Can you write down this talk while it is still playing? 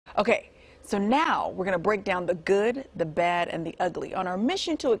Okay, so now we're going to break down the good, the bad, and the ugly on our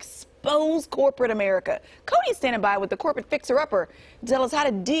mission to expose corporate America. Cody's standing by with the corporate fixer-upper to tell us how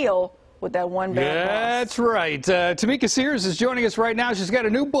to deal with that one bad boss. That's right. Tamica Sears is joining us right now. She's got a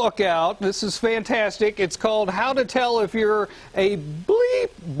new book out. This is fantastic. It's called How to Tell If You're a Bleep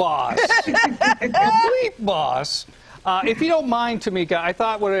Boss. A bleep boss. If you don't mind, Tamica, I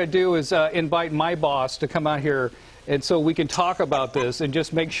thought what I'd do is invite my boss to come out here, and so we can talk about this and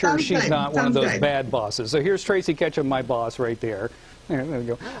just make sure she's not one of those bad bosses. So here's Tracy Ketchum, my boss, right there. There we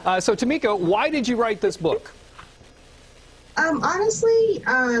go. So Tamica, why did you write this book? Honestly,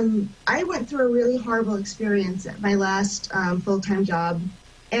 I went through a really horrible experience at my last full-time job,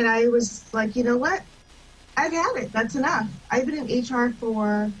 and I was like, you know what? I've had it. That's enough. I've been in HR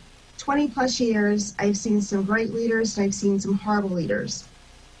for 20-plus years. I've seen some great leaders, and I've seen some horrible leaders.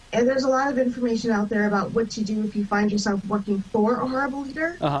 And there's a lot of information out there about what to do if you find yourself working for a horrible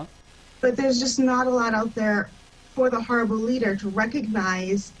leader. But there's just not a lot out there for the horrible leader to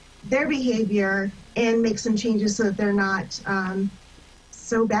recognize their behavior and make some changes so that they're not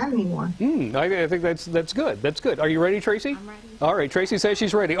so bad anymore. I think that's good. That's good. Are you ready, Tracy? I'm ready. All right, Tracy says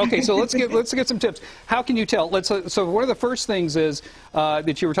she's ready. Okay, so let's get some tips. How can you tell? So one of the first things is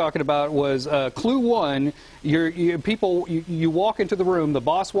that you were talking about was clue one. You walk into the room, the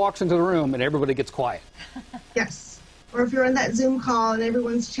boss walks into the room, and everybody gets quiet. Yes. Or if you're on that Zoom call and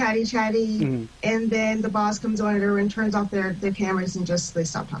everyone's chatty, and then the boss comes on and turns off their cameras and just they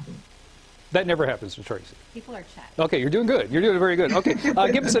stop talking. That never happens to Tracy. People are chatting. Okay, you're doing good. You're doing very good. Okay,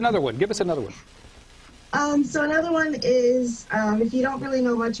 give us another one. Give us another one. So another one is if you don't really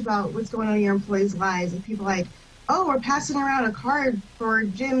know much about what's going on in your employees' lives, and people are like, oh, we're passing around a card for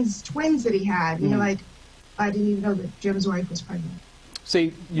Jim's twins that he had. And you're like, I didn't even know that Jim's wife was pregnant.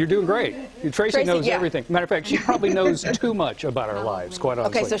 See, you're doing great. Tracy knows everything. Matter of fact, she probably knows too much about our lives, quite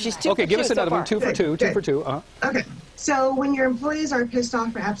honestly. Okay, so she's 2 for 2 Okay, give us another one. 2 for 2. 2 for 2. Okay. So when your employees are pissed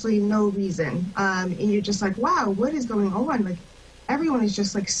off for absolutely no reason, and you're just like, wow, what is going on? Like, everyone is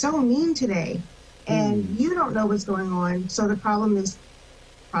just like so mean today, and you don't know what's going on. So the problem is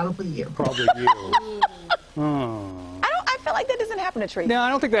probably you. Probably you. I feel like that doesn't happen to Tracy. No, I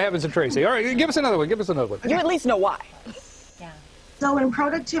don't think that happens to Tracy. All right, give us another one. Give us another one. You at least know why. So when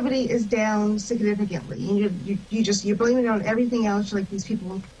productivity is down significantly, and you're blaming it on everything else, like these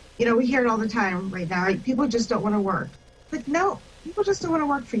people, you know, we hear it all the time right now. Right? People just don't want to work. But no, people just don't want to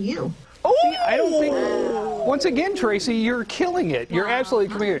work for you. See, I don't think. Once again, Tracy, you're killing it. You're absolutely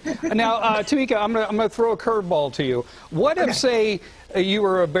killing it. Now, Tamica, I'm gonna throw a curveball to you. What if, say, you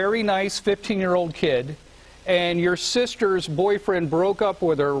were a very nice 15-year-old kid, and your sister's boyfriend broke up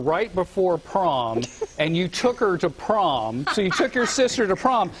with her right before prom, and you took her to prom. So you took your sister to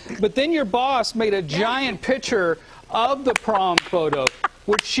prom, but then your boss made a giant picture of the prom photo.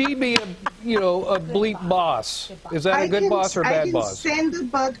 Would she be a bleep boss? Is that a good boss or a bad boss? I can send the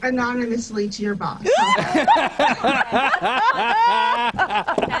book anonymously to your boss.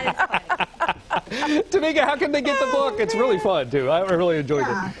 Tamica, how can they get the book? It's really fun, too. I really enjoyed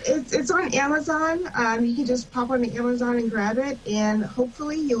it. It's on Amazon. You can just pop on Amazon and grab it, and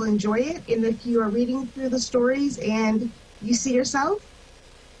hopefully you'll enjoy it. And if you are reading through the stories and you see yourself,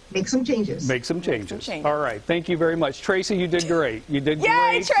 make some changes. Make some changes. All right. Thank you very much. Tracy, you did great. You did great.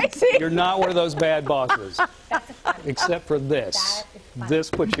 Yay, Tracy! You're not one of those bad bosses. Except for this. This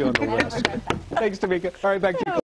puts you on the list. Thanks, Tamica. All right, back to you.